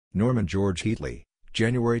Norman George Heatley,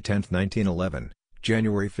 January 10, 1911,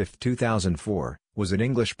 January 5, 2004, was an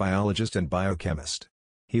English biologist and biochemist.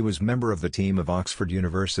 He was member of the team of Oxford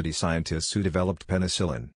University scientists who developed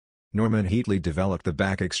penicillin. Norman Heatley developed the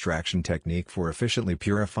back extraction technique for efficiently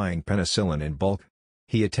purifying penicillin in bulk.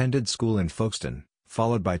 He attended school in Folkestone,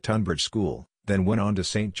 followed by Tonbridge School, then went on to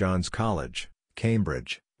St. John's College,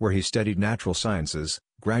 Cambridge, where he studied natural sciences,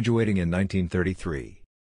 graduating in 1933.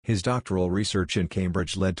 His doctoral research in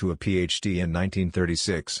Cambridge led to a PhD in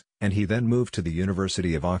 1936, and he then moved to the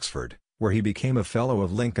University of Oxford, where he became a Fellow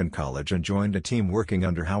of Lincoln College and joined a team working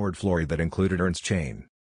under Howard Florey that included Ernst Chain.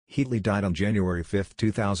 Heatley died on January 5,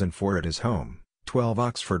 2004 at his home, 12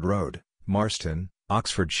 Oxford Road, Marston,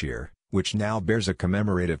 Oxfordshire, which now bears a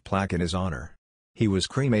commemorative plaque in his honour. He was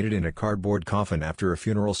cremated in a cardboard coffin after a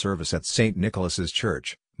funeral service at St. Nicholas's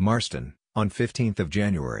Church, Marston, on 15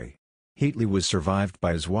 January. Heatley was survived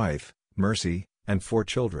by his wife, Mercy, and 4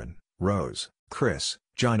 children, Rose, Chris,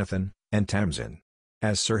 Jonathan, and Tamsin.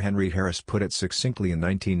 As Sir Henry Harris put it succinctly in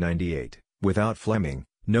 1998, without Fleming,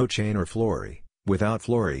 no Chain or Florey, without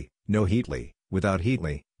Florey, no Heatley, without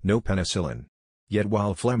Heatley, no penicillin. Yet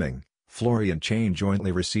while Fleming, Florey and Chain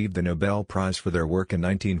jointly received the Nobel Prize for their work in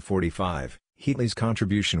 1945, Heatley's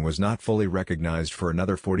contribution was not fully recognized for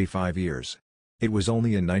another 45 years. It was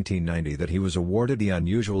only in 1990 that he was awarded the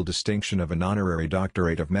unusual distinction of an honorary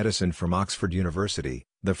doctorate of medicine from Oxford University,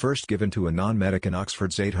 the first given to a non-medic in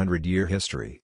Oxford's 800-year history.